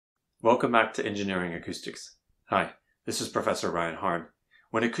Welcome back to Engineering Acoustics. Hi, this is Professor Ryan Harne.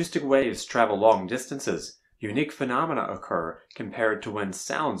 When acoustic waves travel long distances, unique phenomena occur compared to when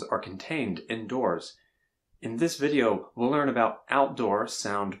sounds are contained indoors. In this video, we'll learn about outdoor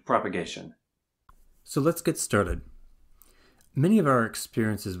sound propagation. So let's get started. Many of our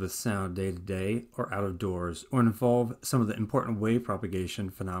experiences with sound day to day are out of doors or involve some of the important wave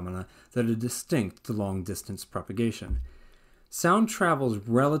propagation phenomena that are distinct to long distance propagation. Sound travels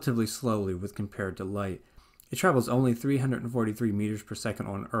relatively slowly when compared to light. It travels only 343 meters per second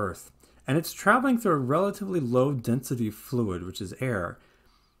on Earth, and it's traveling through a relatively low density fluid, which is air.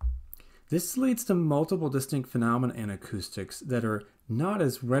 This leads to multiple distinct phenomena in acoustics that are not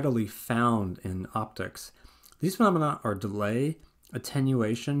as readily found in optics. These phenomena are delay,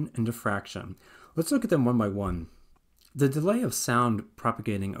 attenuation, and diffraction. Let's look at them one by one. The delay of sound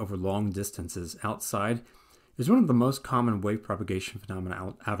propagating over long distances outside is one of the most common wave propagation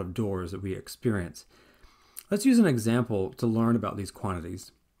phenomena out of doors that we experience. Let's use an example to learn about these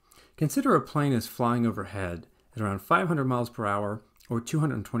quantities. Consider a plane is flying overhead at around 500 miles per hour or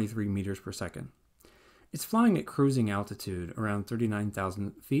 223 meters per second. It's flying at cruising altitude around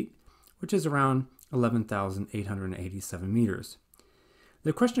 39,000 feet, which is around 11,887 meters.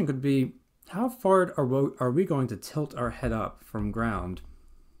 The question could be, how far are we going to tilt our head up from ground,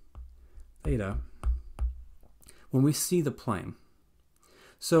 theta, when we see the plane?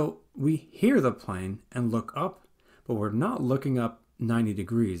 So we hear the plane and look up, but we're not looking up 90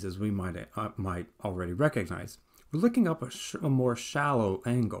 degrees as we might already recognize. We're looking up a more shallow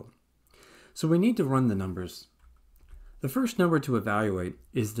angle. So we need to run the numbers. The first number to evaluate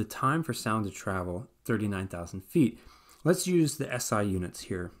is the time for sound to travel 39,000 feet. Let's use the SI units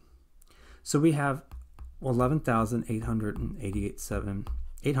here. So we have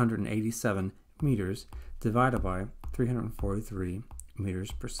 11,887 meters divided by 343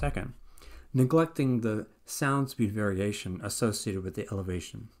 meters per second, neglecting the sound speed variation associated with the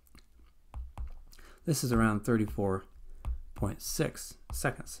elevation. This is around 34.6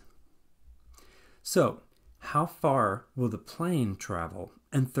 seconds. So, how far will the plane travel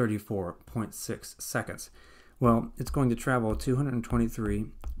in 34.6 seconds? Well, it's going to travel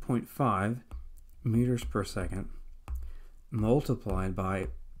 223.5 meters per second multiplied by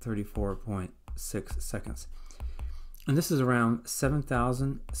 34.6 seconds. And this is around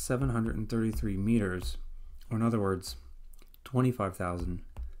 7,733 meters, or in other words,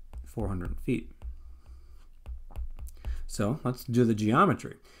 25,400 feet. So let's do the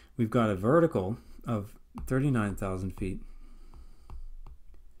geometry. We've got a vertical of 39,000 feet.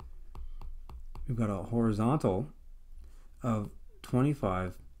 We've got a horizontal of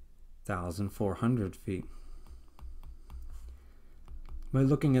 25,400 feet. By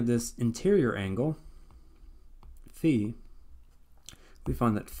looking at this interior angle, phi, we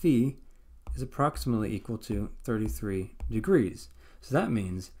find that phi is approximately equal to 33 degrees. So that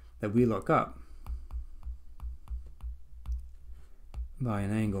means that we look up by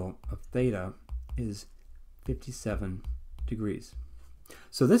an angle of theta is 57 degrees.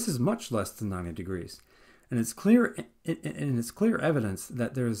 So this is much less than 90 degrees. And it's clear evidence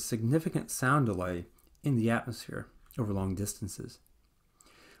that there is significant sound delay in the atmosphere over long distances.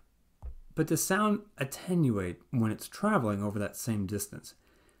 But does sound attenuate when it's traveling over that same distance?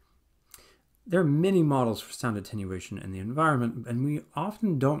 There are many models for sound attenuation in the environment, and we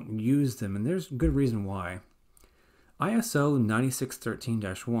often don't use them, and there's good reason why. ISO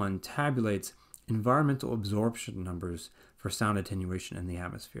 9613-1 tabulates environmental absorption numbers for sound attenuation in the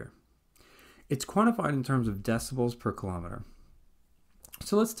atmosphere. It's quantified in terms of decibels per kilometer.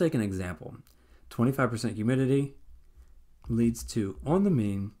 So let's take an example. 25% humidity leads to, on the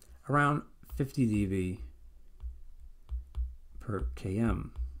mean, around 50 dB per km.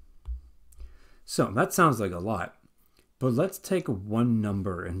 So that sounds like a lot, but let's take one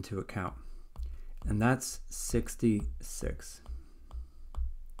number into account, and that's 66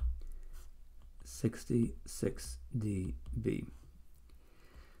 dB.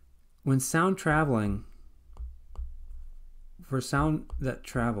 When sound traveling, for sound that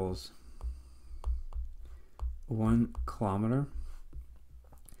travels 1 kilometer,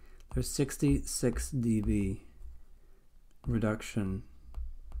 there's 66 dB reduction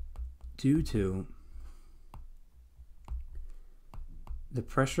due to the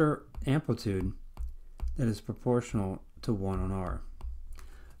pressure amplitude that is proportional to 1 on R.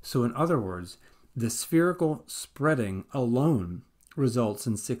 So in other words, the spherical spreading alone results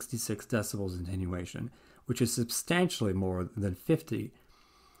in 66 decibels attenuation, which is substantially more than 50.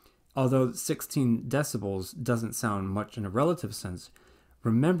 Although 16 decibels doesn't sound much in a relative sense,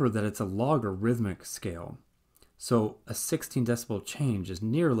 remember that it's a logarithmic scale. So a 16 decibel change is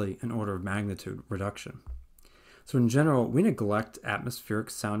nearly an order of magnitude reduction. So in general, we neglect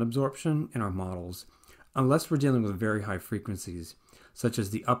atmospheric sound absorption in our models unless we're dealing with very high frequencies, such as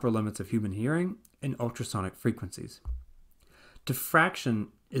the upper limits of human hearing and ultrasonic frequencies. Diffraction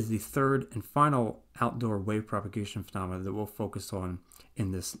is the third and final outdoor wave propagation phenomenon that we'll focus on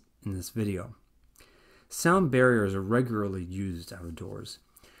in this video. Sound barriers are regularly used outdoors.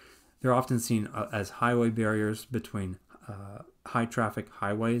 They're often seen as highway barriers between high traffic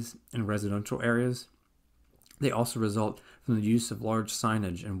highways and residential areas. They also result from the use of large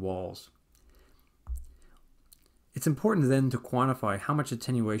signage and walls. It's important then to quantify how much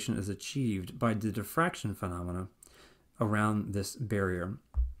attenuation is achieved by the diffraction phenomena around this barrier.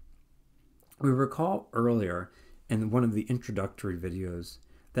 We recall earlier in one of the introductory videos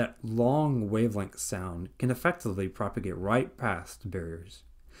that long wavelength sound can effectively propagate right past barriers,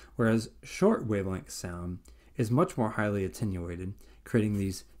 whereas short wavelength sound is much more highly attenuated, creating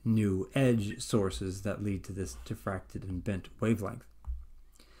these new edge sources that lead to this diffracted and bent wavelength.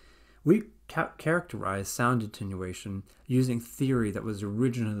 We characterize sound attenuation using theory that was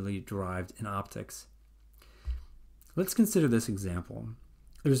originally derived in optics. Let's consider this example.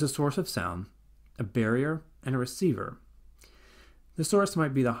 There's a source of sound, a barrier, and a receiver. The source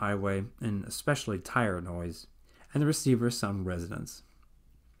might be the highway and especially tire noise, and the receiver is some residence.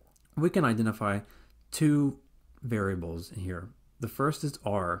 We can identify two variables here. The first is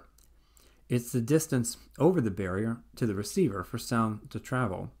R. It's the distance over the barrier to the receiver for sound to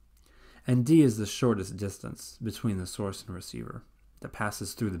travel. And D is the shortest distance between the source and receiver that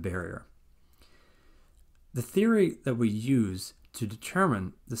passes through the barrier. The theory that we use to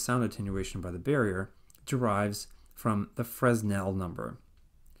determine the sound attenuation by the barrier derives from the Fresnel number.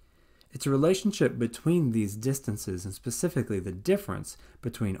 It's a relationship between these distances, and specifically the difference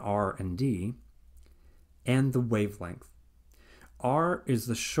between R and D, and the wavelength. R is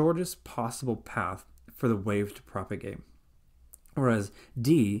the shortest possible path for the wave to propagate, whereas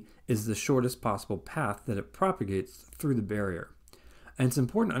D is the shortest possible path that it propagates through the barrier. And it's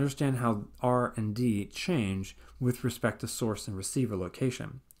important to understand how R and D change with respect to source and receiver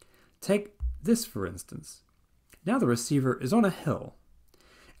location. Take this for instance. Now the receiver is on a hill,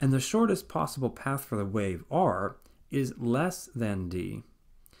 and the shortest possible path for the wave, R, is less than D.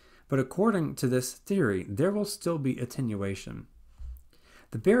 But according to this theory, there will still be attenuation.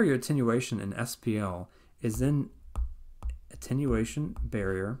 The barrier attenuation in SPL is then attenuation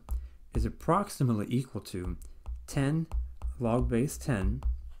barrier is approximately equal to 10 log base 10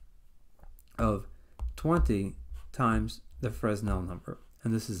 of 20 times the Fresnel number,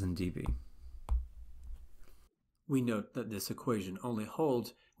 and this is in dB. We note that this equation only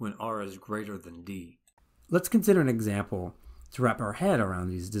holds when R is greater than D. Let's consider an example to wrap our head around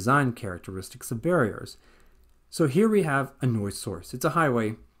these design characteristics of barriers. So here we have a noise source. It's a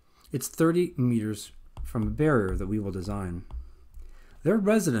highway. It's 30 meters from a barrier that we will design. There are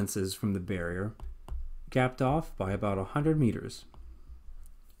residences from the barrier gapped off by about 100 meters.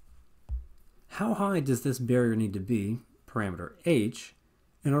 How high does this barrier need to be, parameter H,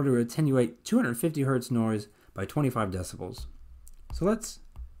 in order to attenuate 250 Hz noise by 25 decibels? So let's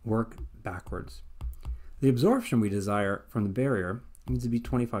work backwards. The absorption we desire from the barrier needs to be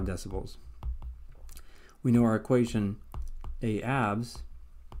 25 decibels. We know our equation A abs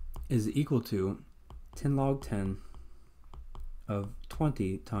is equal to 10 log 10 of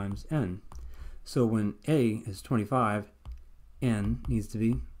 20 times N. So when A is 25, N needs to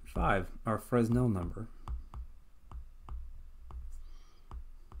be 5, our Fresnel number.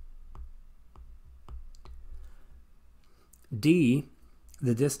 D,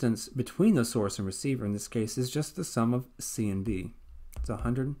 the distance between the source and receiver in this case, is just the sum of C and B. It's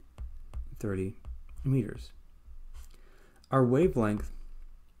 130 meters. Our wavelength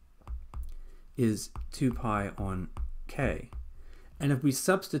is 2 pi on K. And if we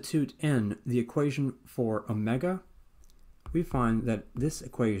substitute in the equation for omega, we find that this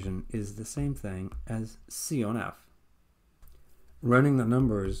equation is the same thing as C on F. Running the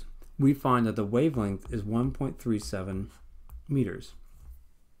numbers, we find that the wavelength is 1.37 meters.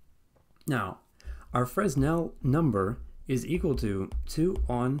 Now, our Fresnel number is equal to 2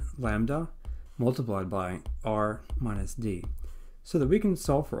 on lambda multiplied by R minus D, so that we can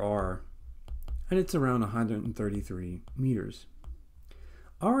solve for R, and it's around 133 meters.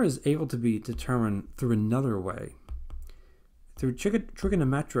 R is able to be determined through another way. Through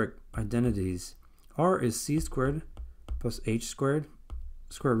trigonometric identities, R is C squared plus H squared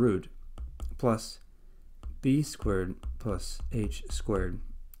square root plus B squared plus H squared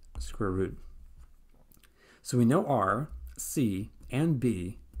square root. So we know R, C, and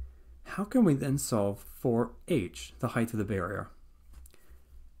B How can we then solve for h, the height of the barrier?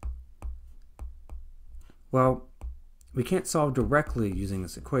 Well, we can't solve directly using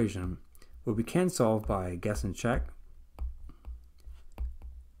this equation, but we can solve by guess and check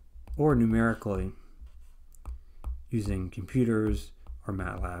or numerically using computers or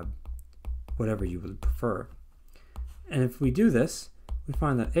MATLAB, whatever you would prefer. And if we do this, we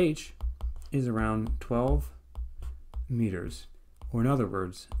find that h is around 12 meters, or in other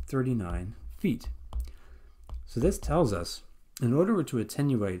words, 39 feet. So this tells us in order to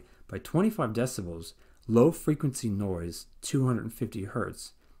attenuate by 25 decibels low frequency noise 250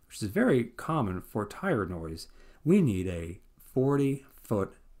 hertz, which is very common for tire noise, we need a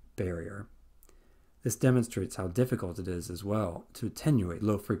 40-foot barrier. This demonstrates how difficult it is as well to attenuate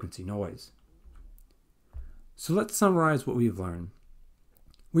low frequency noise. So let's summarize what we've learned.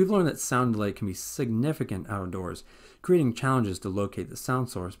 We've learned that sound delay can be significant outdoors, creating challenges to locate the sound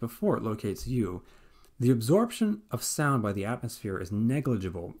source before it locates you. The absorption of sound by the atmosphere is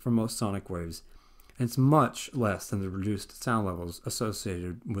negligible for most sonic waves, and it's much less than the reduced sound levels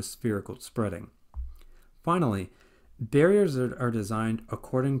associated with spherical spreading. Finally, barriers are designed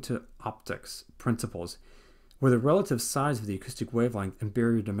according to optics principles, where the relative size of the acoustic wavelength and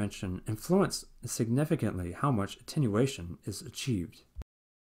barrier dimension influence significantly how much attenuation is achieved.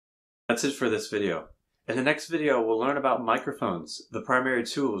 That's it for this video. In the next video, we'll learn about microphones, the primary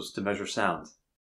tools to measure sound.